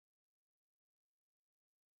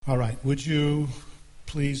All right, would you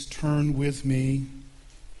please turn with me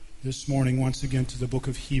this morning once again to the book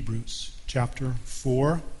of Hebrews, chapter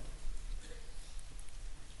 4.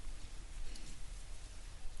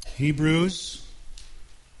 Hebrews,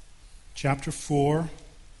 chapter 4.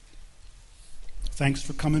 Thanks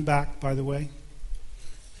for coming back, by the way.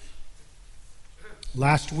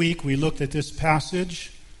 Last week we looked at this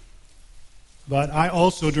passage, but I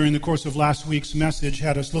also, during the course of last week's message,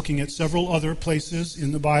 had us looking at several other places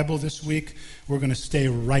in the Bible. This week we're going to stay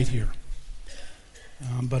right here.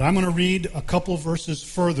 But I'm going to read a couple verses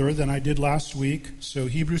further than I did last week. So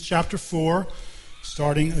Hebrews chapter 4,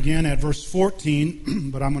 starting again at verse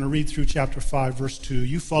 14, but I'm going to read through chapter 5, verse 2.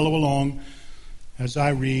 You follow along as I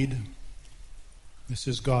read. This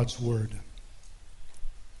is God's word.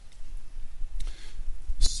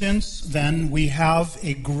 Since then we have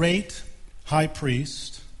a great high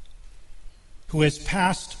priest who has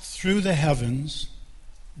passed through the heavens,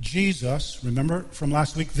 Jesus, remember from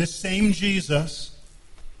last week, this same Jesus,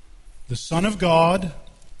 the Son of God,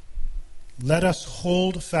 let us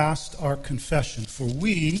hold fast our confession. For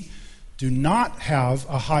we do not have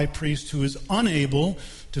a high priest who is unable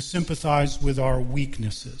to sympathize with our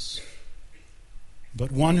weaknesses,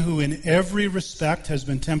 but one who in every respect has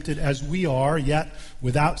been tempted as we are, yet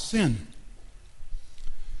without sin.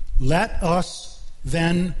 Let us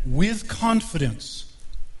then with confidence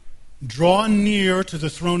draw near to the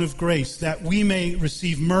throne of grace, that we may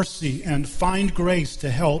receive mercy and find grace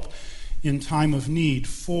to help in time of need.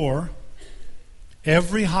 For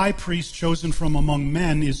every high priest chosen from among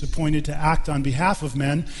men is appointed to act on behalf of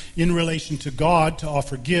men in relation to God, to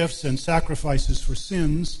offer gifts and sacrifices for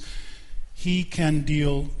sins. He can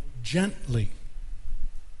deal gently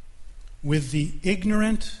with the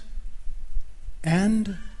ignorant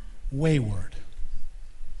and wayward,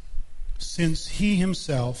 since he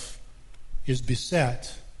himself is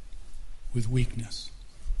beset with weakness.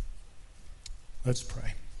 Let's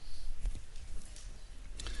pray.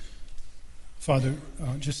 Father,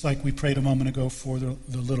 just like we prayed a moment ago for the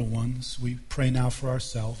little ones, we pray now for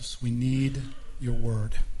ourselves. We need your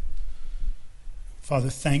word. Father,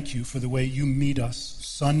 thank you for the way you meet us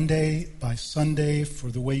Sunday by Sunday, for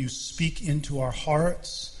the way you speak into our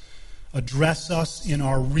hearts, address us in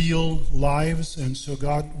our real lives. And so,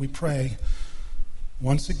 God, we pray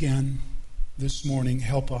once again this morning,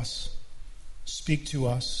 help us, speak to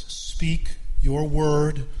us, speak your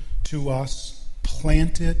word to us,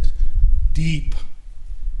 plant it deep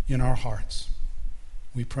in our hearts.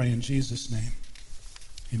 We pray in Jesus' name.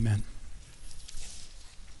 Amen.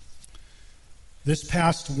 This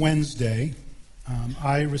past Wednesday,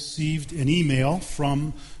 I received an email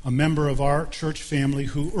from a member of our church family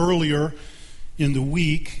who earlier in the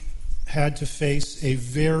week had to face a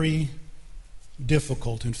very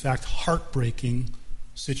difficult, in fact, heartbreaking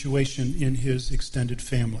situation in his extended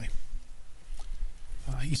family.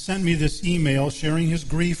 He sent me this email sharing his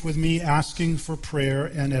grief with me, asking for prayer,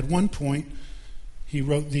 and at one point he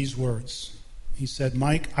wrote these words. He said,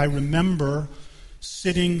 "Mike, I remember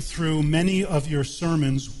sitting through many of your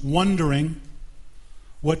sermons wondering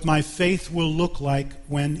what my faith will look like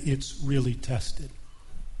when it's really tested."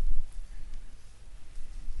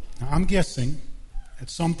 Now, I'm guessing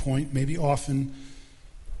at some point, maybe often,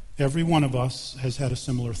 every one of us has had a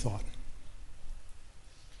similar thought.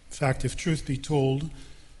 In fact, if truth be told,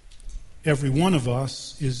 every one of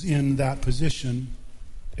us is in that position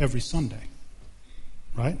every Sunday,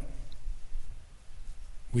 right?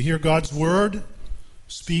 We hear God's word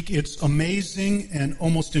speak its amazing and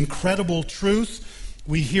almost incredible truth.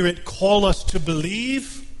 We hear it call us to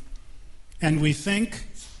believe, and we think,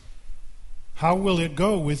 how will it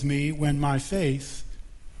go with me when my faith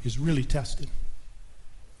is really tested?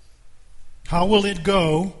 How will it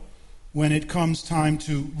go when it comes time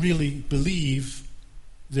to really believe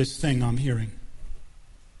this thing I'm hearing?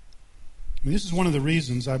 This is one of the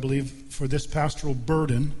reasons, I believe, for this pastoral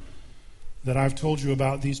burden that I've told you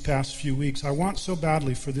about these past few weeks. I want so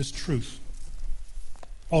badly for this truth,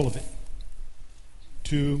 all of it,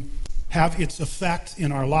 to have its effect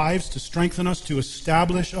in our lives, to strengthen us, to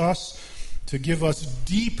establish us, to give us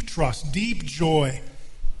deep trust, deep joy,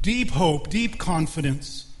 deep hope, deep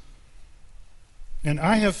confidence. And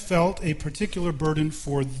I have felt a particular burden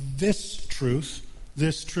for this truth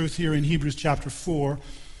here in Hebrews chapter 4,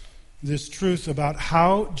 this truth about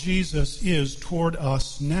how Jesus is toward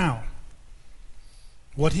us now,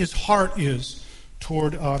 what his heart is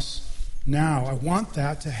toward us now. I want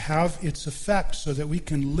that to have its effect so that we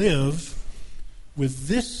can live with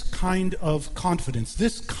this kind of confidence,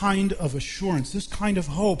 this kind of assurance, this kind of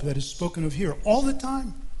hope that is spoken of here all the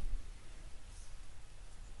time.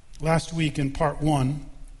 Last week in part 1,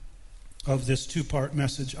 of this two-part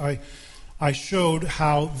message, I showed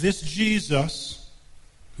how this Jesus,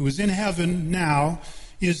 who is in heaven now,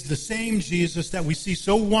 is the same Jesus that we see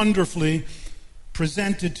so wonderfully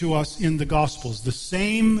presented to us in the Gospels. The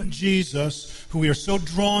same Jesus who we are so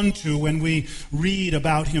drawn to when we read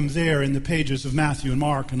about him there in the pages of Matthew and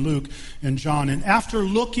Mark and Luke and John. And after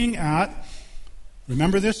looking at,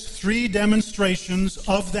 remember this, 3 demonstrations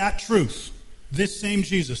of that truth, this same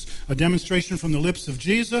Jesus, a demonstration from the lips of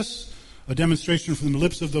Jesus, a demonstration from the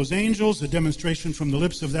lips of those angels, a demonstration from the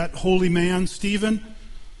lips of that holy man, Stephen.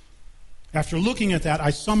 After looking at that,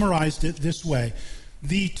 I summarized it this way.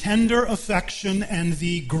 The tender affection and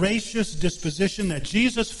the gracious disposition that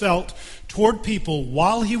Jesus felt toward people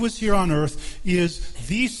while he was here on earth is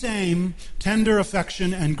the same tender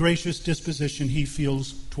affection and gracious disposition he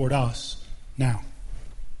feels toward us now.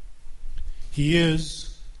 He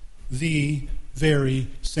is the very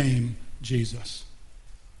same Jesus.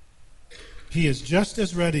 He is just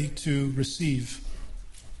as ready to receive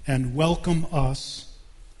and welcome us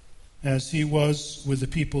as he was with the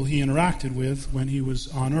people he interacted with when he was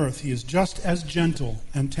on earth. He is just as gentle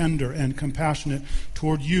and tender and compassionate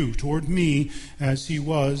toward you, toward me, as he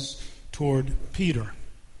was toward Peter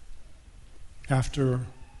after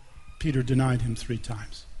Peter denied him 3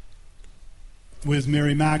 times. With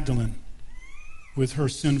Mary Magdalene, with her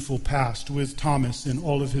sinful past, with Thomas in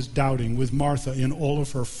all of his doubting, with Martha in all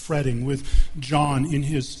of her fretting, with John in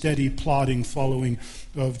his steady plodding following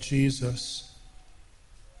of Jesus,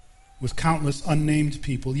 with countless unnamed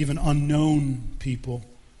people, even unknown people.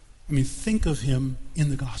 I mean, think of him in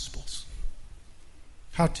the Gospels.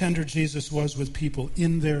 How tender Jesus was with people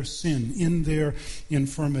in their sin, in their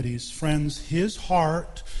infirmities. Friends, his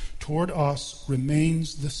heart toward us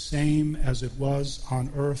remains the same as it was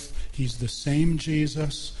on earth. He's the same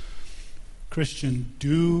Jesus. Christian,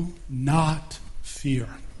 do not fear.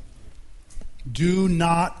 Do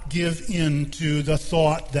not give in to the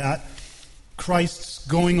thought that Christ's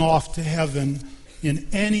going off to heaven in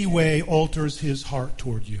any way alters his heart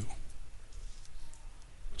toward you.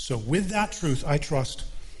 So with that truth, I trust,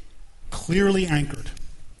 clearly anchored,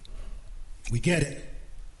 we get it.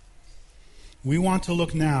 We want to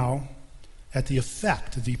look now at the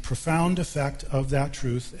effect, the profound effect of that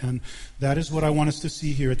truth, and that is what I want us to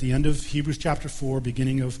see here at the end of Hebrews chapter 4,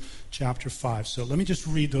 beginning of chapter 5. So let me just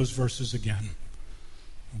read those verses again.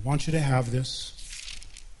 I want you to have this.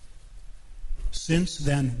 Since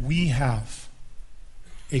then we have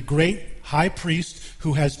a great high priest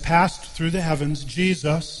who has passed through the heavens,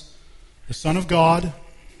 Jesus, the Son of God,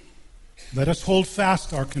 let us hold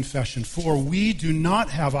fast our confession, for we do not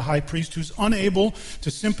have a high priest who's unable to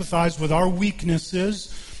sympathize with our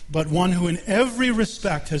weaknesses, but one who in every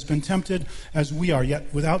respect has been tempted as we are,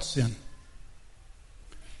 yet without sin.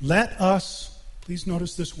 Let us, please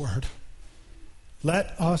notice this word,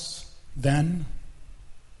 let us then,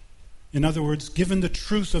 in other words, given the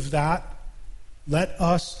truth of that, let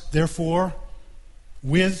us, therefore,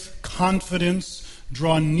 with confidence,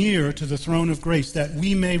 draw near to the throne of grace, that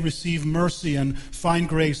we may receive mercy and find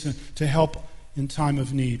grace to help in time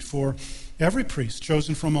of need. For every priest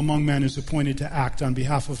chosen from among men is appointed to act on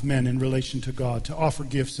behalf of men in relation to God, to offer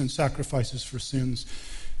gifts and sacrifices for sins.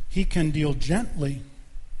 He can deal gently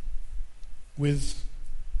with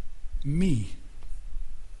me,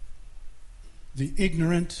 the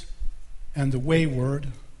ignorant and the wayward,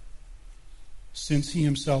 since he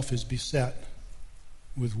himself is beset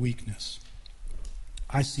with weakness.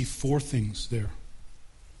 I see 4 things there.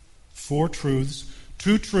 4 truths.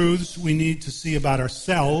 2 truths we need to see about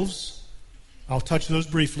ourselves. I'll touch those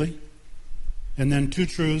briefly. And then 2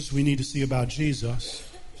 truths we need to see about Jesus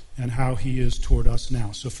and how he is toward us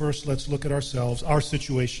now. So first, let's look at ourselves, our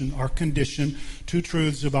situation, our condition. 2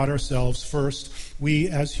 truths about ourselves. First, we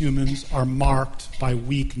as humans are marked by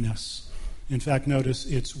weakness. In fact, notice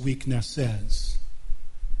it's weaknesses.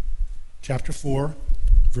 Chapter 4,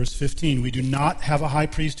 verse 15. We do not have a high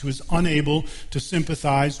priest who is unable to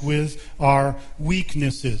sympathize with our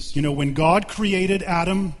weaknesses. You know, when God created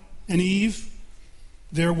Adam and Eve,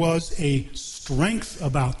 there was a strength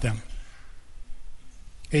about them,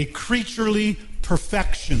 a creaturely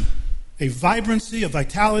perfection, a vibrancy, a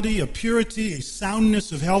vitality, a purity, a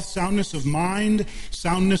soundness of health, soundness of mind,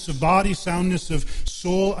 soundness of body, soundness of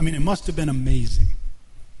soul. I mean, it must have been amazing.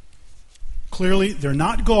 Clearly, they're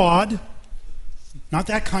not God, not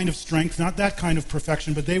that kind of strength, not that kind of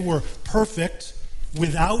perfection, but they were perfect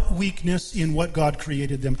without weakness in what God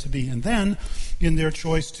created them to be. And then, in their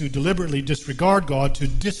choice to deliberately disregard God, to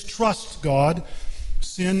distrust God,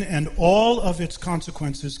 sin and all of its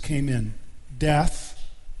consequences came in. Death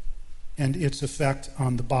and its effect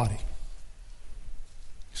on the body.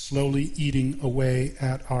 slowly eating away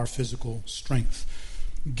at our physical strength.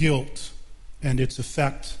 Guilt and its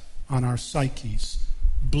effect on our psyches.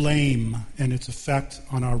 Blame and its effect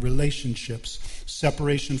on our relationships.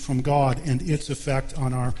 Separation from God and its effect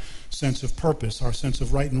on our sense of purpose, our sense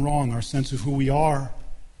of right and wrong, our sense of who we are.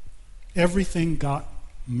 Everything got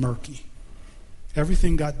murky.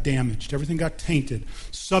 Everything got damaged. Everything got tainted.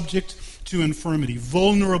 Subject to infirmity.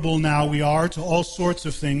 Vulnerable now we are to all sorts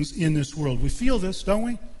of things in this world. We feel this, don't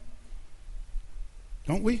we?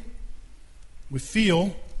 Don't we? We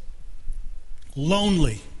feel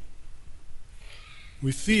lonely.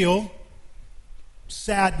 We feel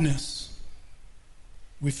sadness.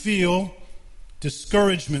 We feel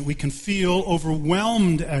discouragement. We can feel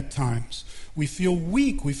overwhelmed at times. We feel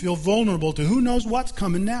weak. We feel vulnerable to who knows what's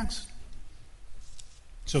coming next.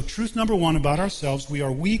 So truth number one about ourselves, we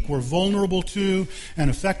are weak, we're vulnerable to and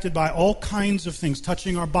affected by all kinds of things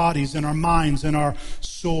touching our bodies and our minds and our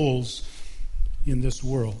souls in this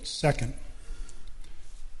world. Second,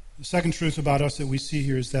 the second truth about us that we see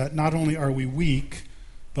here is that not only are we weak,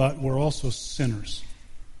 but we're also sinners.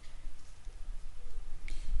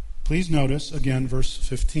 Please notice, again, verse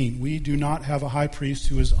 15. We do not have a high priest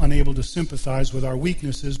who is unable to sympathize with our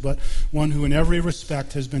weaknesses, but one who in every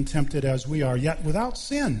respect has been tempted as we are, yet without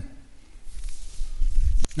sin.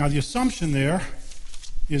 Now, the assumption there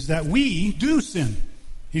is that we do sin.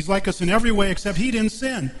 He's like us in every way except he didn't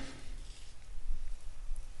sin.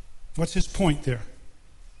 What's his point there?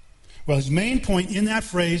 Well, his main point in that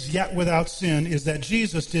phrase, yet without sin, is that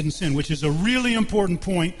Jesus didn't sin, which is a really important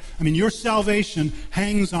point. I mean, your salvation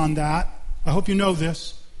hangs on that. I hope you know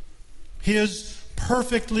this. His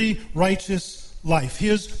perfectly righteous life,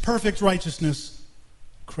 his perfect righteousness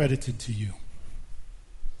credited to you.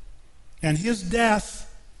 And his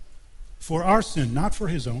death for our sin, not for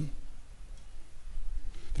his own.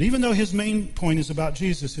 But even though his main point is about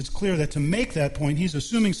Jesus, it's clear that to make that point, he's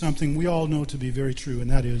assuming something we all know to be very true, and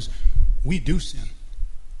that is, we do sin.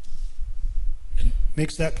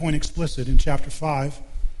 Makes that point explicit in chapter 5.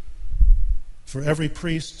 For every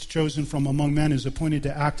priest chosen from among men is appointed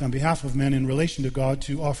to act on behalf of men in relation to God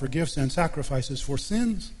to offer gifts and sacrifices for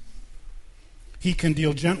sins. He can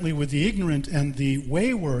deal gently with the ignorant and the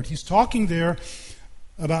wayward. He's talking there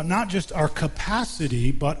about not just our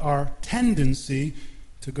capacity, but our tendency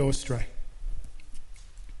to go astray.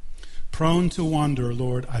 Prone to wander,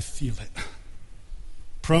 Lord, I feel it.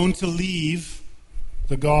 Prone to leave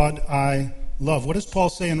the God I love. What does Paul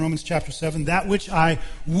say in Romans chapter 7? That which I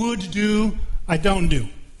would do, I don't do.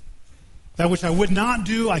 That which I would not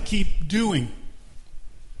do, I keep doing.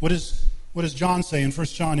 What does John say in 1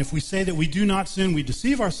 John? If we say that we do not sin, we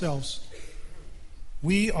deceive ourselves.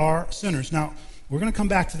 We are sinners. Now, we're going to come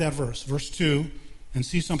back to that verse, verse 2, and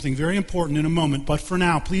see something very important in a moment. But for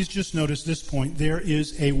now, please just notice this point. There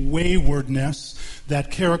is a waywardness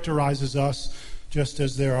that characterizes us, just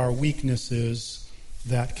as there are weaknesses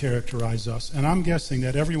that characterize us. And I'm guessing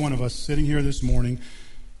that every one of us sitting here this morning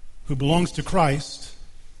who belongs to Christ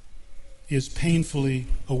is painfully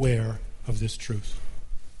aware of this truth.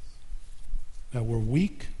 That we're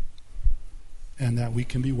weak and that we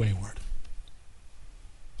can be wayward.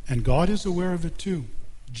 And God is aware of it too.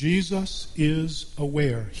 Jesus is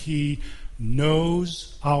aware. He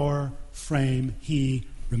knows our frame. He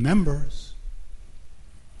remembers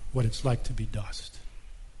what it's like to be dust.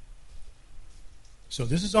 So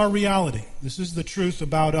this is our reality. This is the truth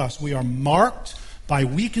about us. We are marked by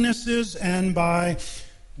weaknesses and by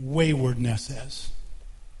waywardnesses.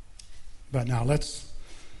 But now let's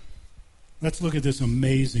look at this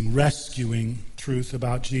amazing, rescuing truth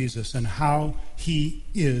about Jesus and how he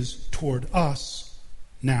is toward us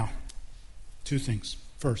now. Two things.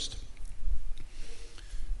 First,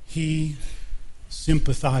 he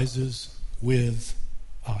sympathizes with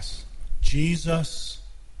us. Jesus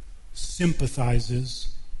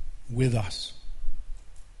sympathizes with us.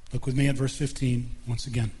 Look with me at verse 15 once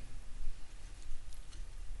again.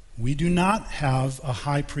 We do not have a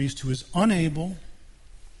high priest who is unable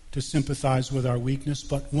to sympathize with our weakness,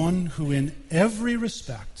 but one who in every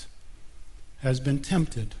respect has been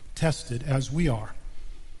tempted, tested as we are,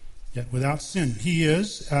 yet without sin. He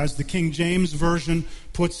is, as the King James Version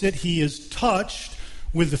puts it, he is touched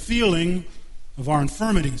with the feeling of our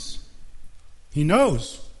infirmities. He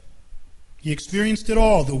knows. He experienced it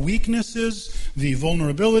all, the weaknesses, the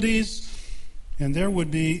vulnerabilities, and there would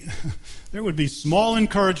be small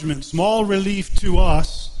encouragement, small relief to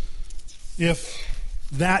us if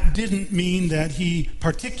that didn't mean that he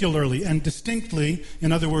particularly and distinctly,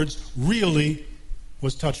 in other words, really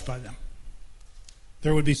was touched by them.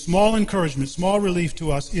 There would be small encouragement, small relief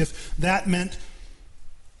to us if that meant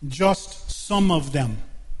just some of them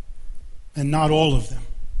and not all of them.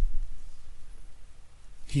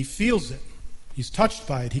 He feels it. He's touched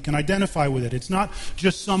by it. He can identify with it. It's not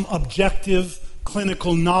just some objective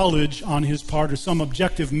clinical knowledge on his part or some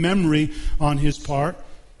objective memory on his part.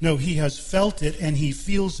 No, he has felt it and he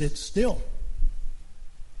feels it still.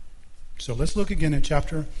 So let's look again at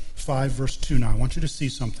chapter 5, verse 2 now. I want you to see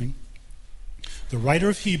something. The writer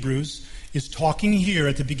of Hebrews is talking here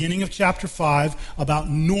at the beginning of chapter 5 about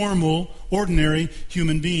normal, ordinary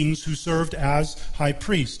human beings who served as high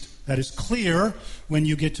priest. That is clear when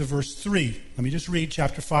you get to verse 3. Let me just read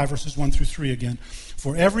chapter 5, verses 1 through 3 again.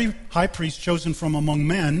 For every high priest chosen from among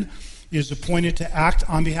men is appointed to act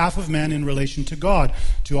on behalf of men in relation to God,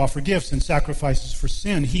 to offer gifts and sacrifices for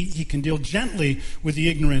sin. He can deal gently with the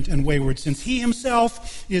ignorant and wayward, since he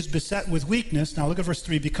himself is beset with weakness. Now look at verse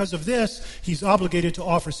 3. Because of this, he's obligated to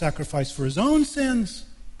offer sacrifice for his own sins,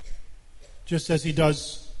 just as he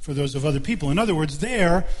does for those of other people. In other words,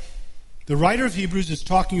 the writer of Hebrews is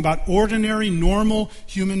talking about ordinary, normal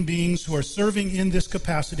human beings who are serving in this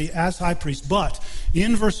capacity as high priest. But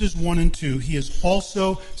in verses 1 and 2, he is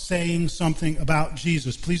also saying something about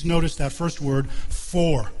Jesus. Please notice that first word,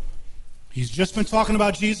 for. He's just been talking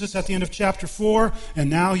about Jesus at the end of chapter 4, and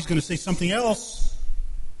now he's going to say something else.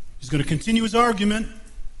 He's going to continue his argument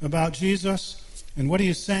about Jesus. And what he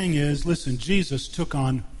is saying is, listen, Jesus took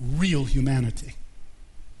on real humanity.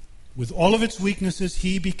 With all of its weaknesses,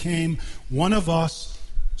 he became one of us,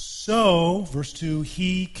 so, verse 2,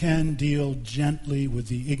 he can deal gently with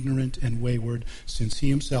the ignorant and wayward, since he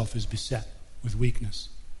himself is beset with weakness.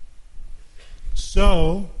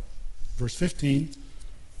 So, verse 15,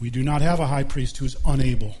 we do not have a high priest who is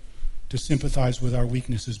unable to sympathize with our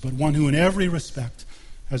weaknesses, but one who in every respect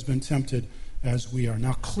has been tempted as we are.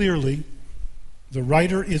 Now, clearly, the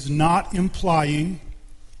writer is not implying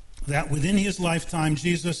that within his lifetime,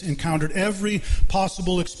 Jesus encountered every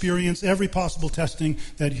possible experience, every possible testing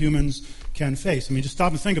that humans can face. I mean, just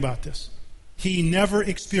stop and think about this. He never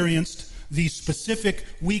experienced the specific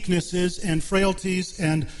weaknesses and frailties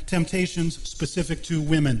and temptations specific to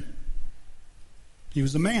women. He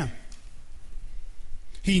was a man.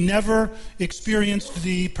 He never experienced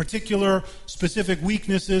the particular specific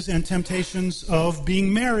weaknesses and temptations of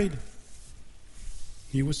being married.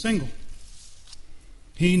 He was single.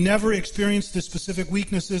 He never experienced the specific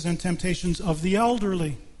weaknesses and temptations of the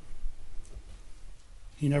elderly.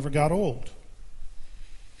 He never got old.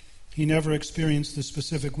 He never experienced the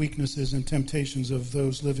specific weaknesses and temptations of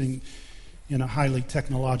those living in a highly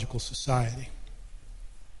technological society.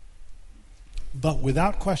 But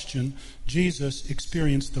without question, Jesus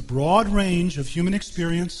experienced the broad range of human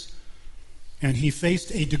experience, and he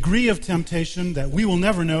faced a degree of temptation that we will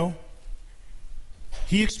never know.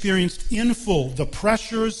 He experienced in full the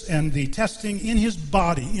pressures and the testing in his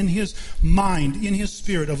body, in his mind, in his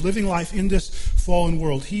spirit of living life in this fallen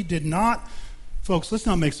world. He did not, folks, let's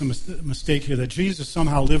not make some mistake here that Jesus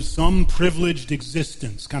somehow lived some privileged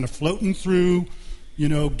existence, kind of floating through,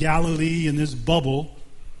 Galilee in this bubble.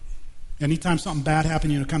 Anytime something bad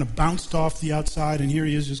happened, kind of bounced off the outside, and here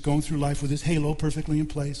he is just going through life with his halo perfectly in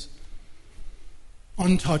place,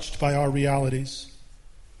 untouched by our realities.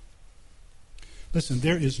 Listen,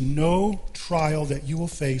 there is no trial that you will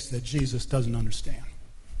face that Jesus doesn't understand.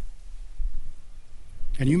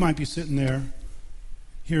 And you might be sitting there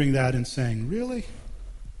hearing that and saying, really?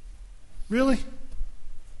 Really?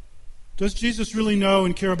 Does Jesus really know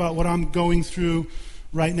and care about what I'm going through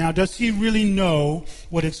right now? Does he really know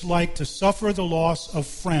what it's like to suffer the loss of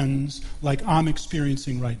friends like I'm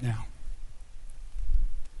experiencing right now?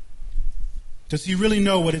 Does he really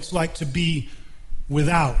know what it's like to be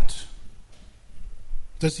without?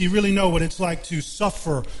 Does he really know what it's like to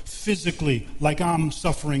suffer physically like I'm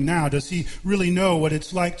suffering now? Does he really know what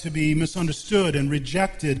it's like to be misunderstood and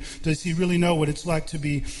rejected? Does he really know what it's like to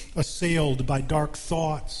be assailed by dark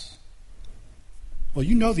thoughts? Well,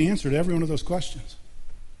 you know the answer to every one of those questions.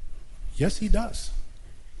 Yes, he does.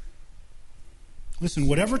 Listen,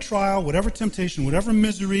 whatever trial, whatever temptation, whatever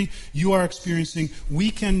misery you are experiencing,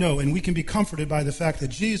 we can know and we can be comforted by the fact that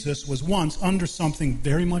Jesus was once under something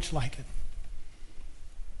very much like it.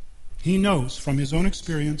 He knows from his own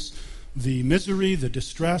experience the misery, the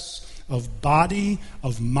distress of body,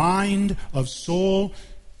 of mind, of soul.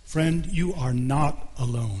 Friend, you are not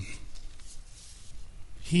alone.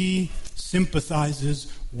 He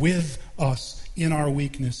sympathizes with us in our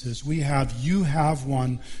weaknesses. You have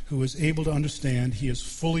one who is able to understand. He is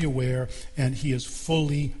fully aware and he is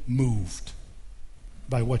fully moved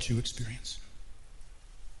by what you experience.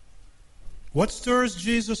 What stirs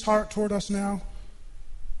Jesus' heart toward us now?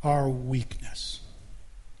 Our weakness.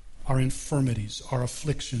 our infirmities, our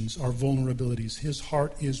afflictions, our vulnerabilities. His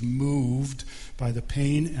heart is moved by the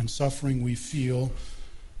pain and suffering we feel.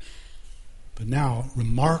 But now,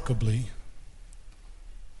 remarkably,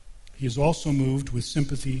 he is also moved with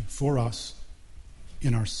sympathy for us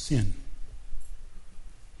in our sin.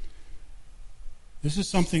 This is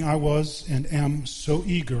something I was and am so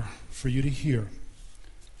eager for you to hear.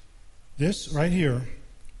 This right here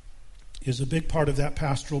is a big part of that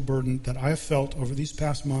pastoral burden that I have felt over these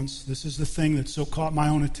past months. This is the thing that so caught my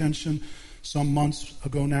own attention some months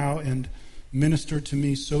ago now and ministered to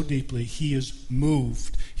me so deeply. He is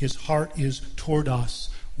moved. His heart is toward us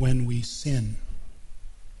when we sin.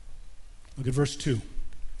 Look at verse 2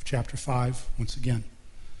 of chapter 5 once again.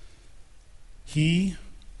 He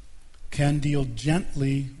can deal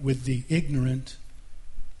gently with the ignorant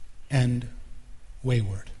and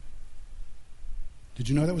wayward. Did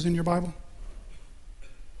you know that was in your Bible?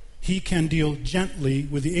 He can deal gently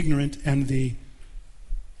with the ignorant and the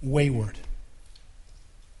wayward.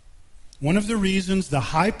 One of the reasons the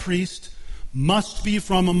high priest must be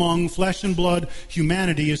from among flesh and blood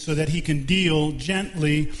humanity is so that he can deal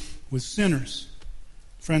gently with sinners.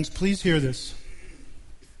 Friends, please hear this.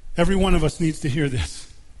 Every one of us needs to hear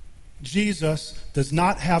this. Jesus does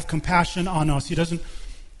not have compassion on us. He doesn't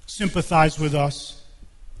sympathize with us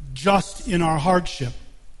just in our hardship.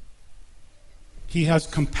 He has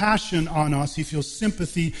compassion on us. He feels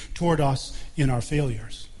sympathy toward us in our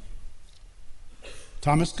failures.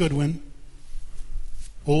 Thomas Goodwin,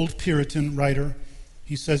 old Puritan writer,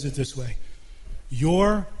 he says it this way: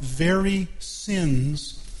 your very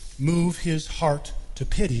sins move his heart to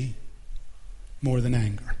pity more than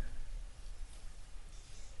anger.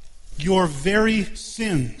 Your very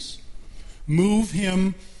sins move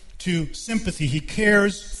him to sympathy. He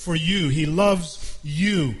cares for you. He loves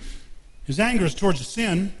you. His anger is towards the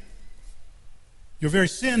sin. Your very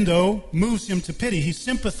sin, though, moves him to pity. He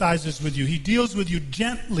sympathizes with you. He deals with you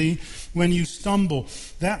gently when you stumble.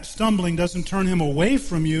 That stumbling doesn't turn him away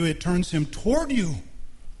from you. It turns him toward you.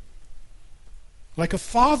 Like a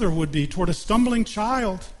father would be toward a stumbling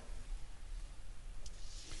child.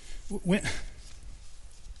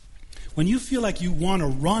 When you feel like you want to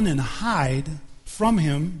run and hide from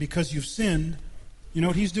him because you've sinned, you know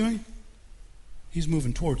what he's doing? He's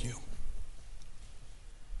moving toward you.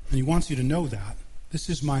 And he wants you to know that. This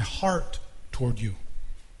is my heart toward you.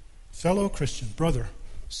 Fellow Christian, brother,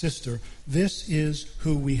 sister, this is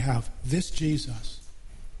who we have. This Jesus,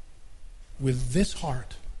 with this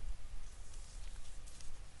heart.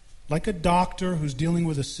 Like a doctor who's dealing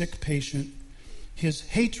with a sick patient, his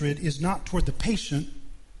hatred is not toward the patient,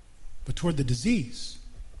 but toward the disease.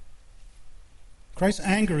 Christ's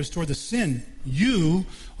anger is toward the sin. You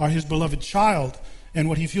are his beloved child, and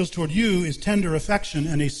what he feels toward you is tender affection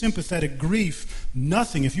and a sympathetic grief.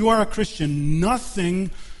 Nothing, if you are a Christian, nothing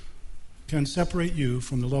can separate you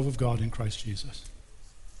from the love of God in Christ Jesus.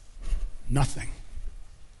 Nothing.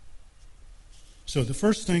 So the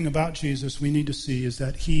first thing about Jesus we need to see is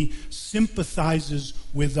that he sympathizes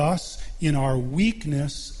with us in our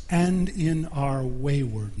weakness and in our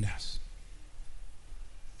waywardness.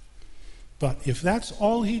 But if that's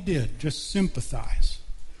all he did, just sympathize.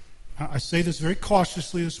 I say this very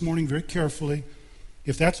cautiously this morning, very carefully.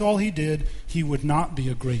 If that's all he did, he would not be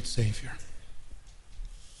a great Savior.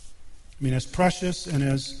 I mean, as precious and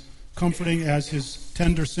as comforting as his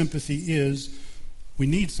tender sympathy is, we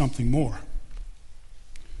need something more.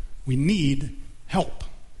 We need help.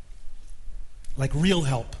 Like real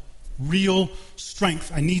help. Real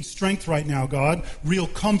strength. I need strength right now, God. Real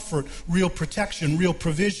comfort, real protection, real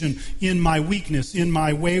provision in my weakness, in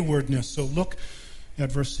my waywardness. So look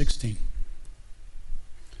at verse 16.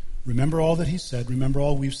 Remember all that he said. Remember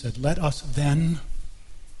all we've said. Let us then,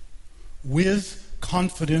 with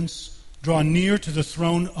confidence, draw near to the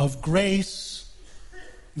throne of grace,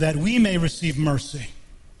 that we may receive mercy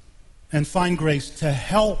and find grace to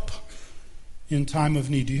help in time of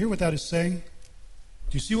need. Do you hear what that is saying?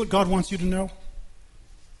 Do you see what God wants you to know?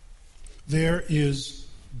 There is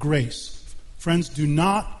grace. Friends, do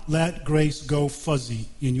not let grace go fuzzy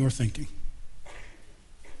in your thinking.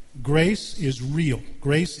 Grace is real.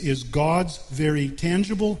 Grace is God's very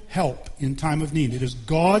tangible help in time of need. It is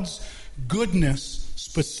God's goodness,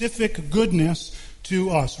 specific goodness to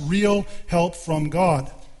us. Real help from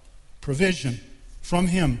God. Provision from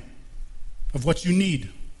him of what you need.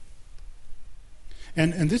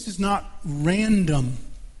 And this is not random.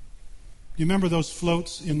 You remember those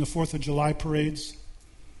floats in the 4th of July parades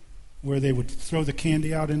where they would throw the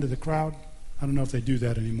candy out into the crowd? I don't know if they do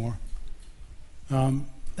that anymore.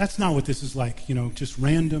 That's not what this is like. Just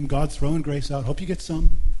random, God throwing grace out. Hope you get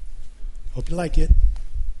some. Hope you like it.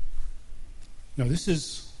 No, this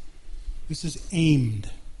is aimed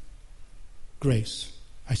grace.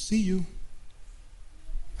 I see you.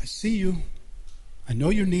 I see you. I know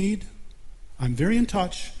your need. I'm very in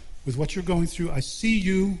touch with what you're going through. I see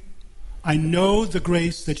you. I know the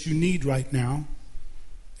grace that you need right now,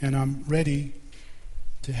 and I'm ready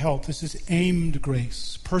to help. This is aimed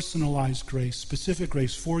grace, personalized grace, specific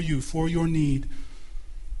grace for you, for your need,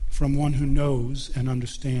 from one who knows and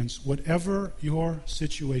understands. Whatever your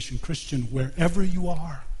situation, Christian, wherever you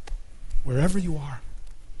are,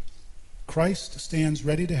 Christ stands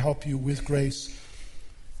ready to help you with grace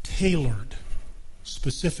tailored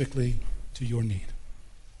specifically to your need.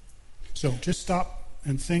 So just stop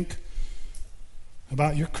and think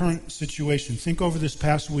about your current situation. Think over this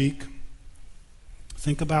past week.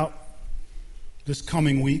 Think about this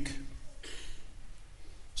coming week.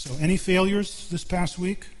 So any failures this past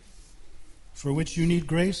week for which you need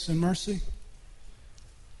grace and mercy?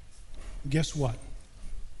 Guess what?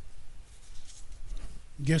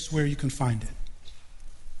 Guess where you can find it?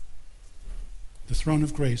 The throne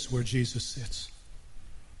of grace where Jesus sits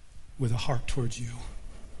with a heart towards you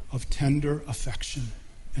of tender affection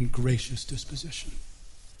and gracious disposition.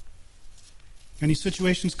 Any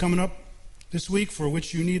situations coming up this week for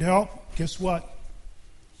which you need help? Guess what?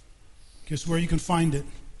 Guess where you can find it?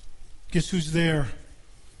 Guess who's there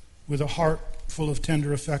with a heart full of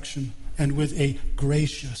tender affection and with a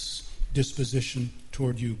gracious disposition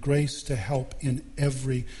toward you. Grace to help in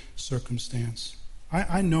every circumstance.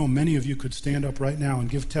 I know many of you could stand up right now and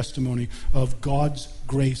give testimony of God's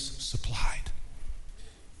grace supplied.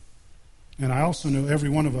 And I also know every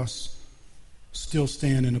one of us still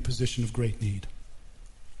stand in a position of great need.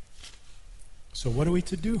 So what are we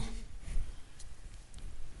to do?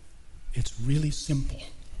 It's really simple.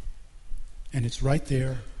 And it's right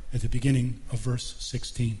there at the beginning of verse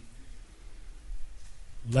 16.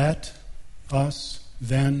 Let us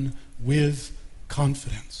then with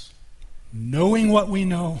confidence, knowing what we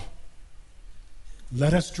know,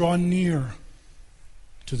 let us draw near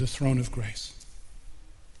to the throne of grace.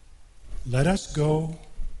 Let us go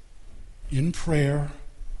in prayer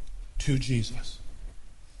to Jesus.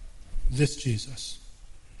 This Jesus.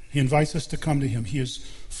 He invites us to come to him. He is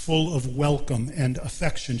full of welcome and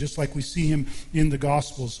affection, just like we see him in the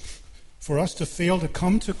Gospels. For us to fail to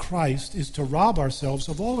come to Christ is to rob ourselves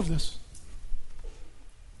of all of this.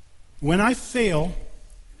 When I fail,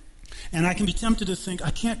 and I can be tempted to think,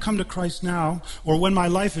 I can't come to Christ now, or when my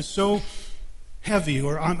life is so heavy,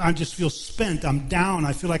 or I just feel spent, I'm down,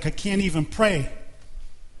 I feel like I can't even pray.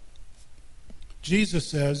 Jesus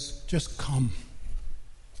says, just come.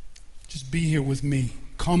 Just be here with me.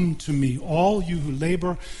 Come to me, all you who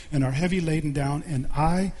labor and are heavy laden down, and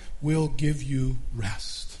I will give you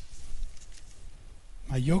rest.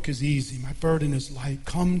 My yoke is easy, my burden is light.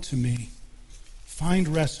 Come to me. Find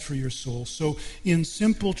rest for your soul. So in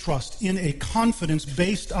simple trust, in a confidence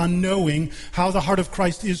based on knowing how the heart of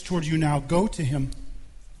Christ is toward you now, go to him.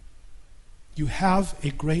 You have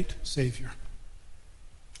a great Savior,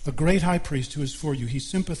 a great high priest who is for you. He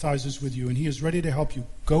sympathizes with you and he is ready to help you.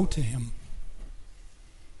 Go to him.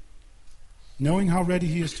 Knowing how ready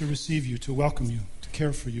he is to receive you, to welcome you, to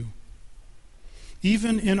care for you.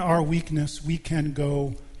 Even in our weakness, we can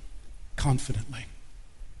go confidently.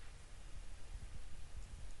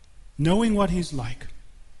 Knowing what he's like.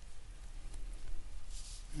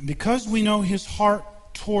 And because we know his heart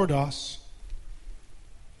toward us,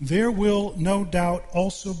 there will no doubt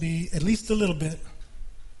also be, at least a little bit,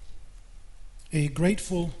 a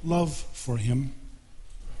grateful love for him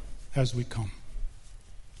as we come.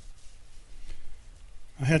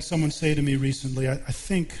 I had someone say to me recently, I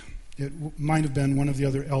think it might have been one of the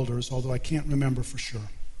other elders, although I can't remember for sure.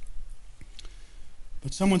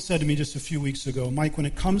 But someone said to me just a few weeks ago, Mike, when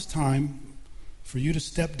it comes time for you to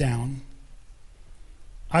step down,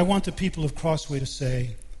 I want the people of Crossway to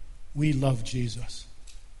say, we love Jesus.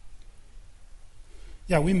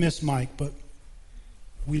 Yeah, we miss Mike, but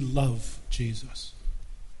we love Jesus.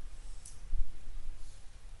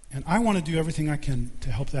 And I want to do everything I can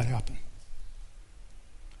to help that happen.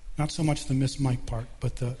 Not so much the miss Mike part,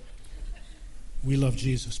 but the we love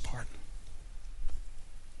Jesus part.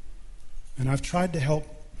 And I've tried to help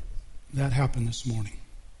that happen this morning.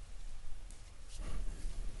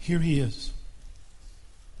 Here he is.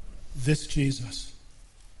 This Jesus.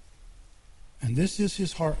 And this is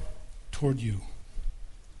his heart toward you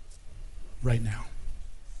right now.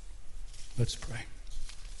 Let's pray.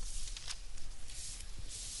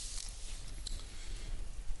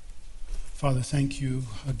 Father, thank you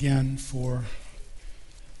again for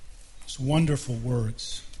those wonderful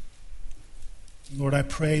words. Lord, I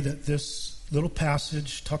pray that this little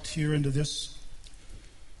passage tucked here into this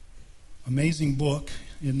amazing book,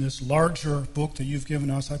 in this larger book that you've given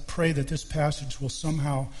us. I pray that this passage will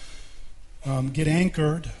somehow get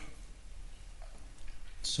anchored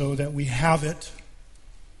so that we have it,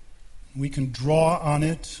 we can draw on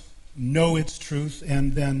it, know its truth,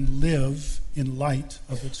 and then live in light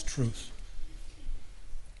of its truth.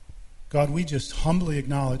 God, we just humbly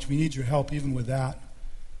acknowledge we need your help even with that.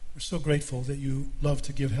 We're so grateful that you love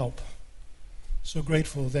to give help. So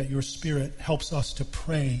grateful that your Spirit helps us to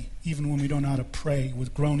pray even when we don't know how to pray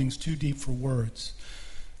with groanings too deep for words.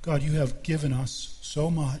 God, you have given us so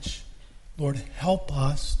much. Lord, help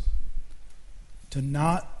us to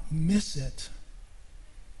not miss it.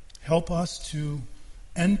 Help us to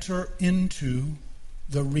enter into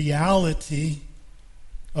the reality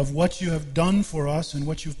of what you have done for us and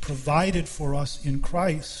what you've provided for us in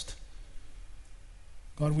Christ.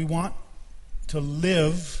 God, we want to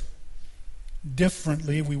live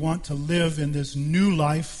differently. We want to live in this new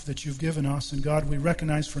life that you've given us. And God, we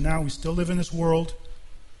recognize for now we still live in this world.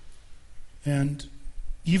 And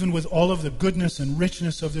even with all of the goodness and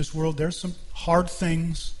richness of this world, there's some hard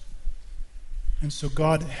things. And so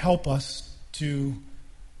God, help us to,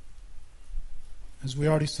 as we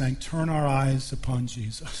already sang, turn our eyes upon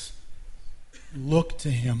Jesus. Look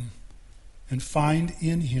to him and find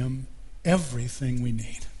in him everything we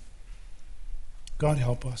need. God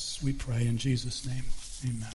help us, we pray in Jesus' name. Amen.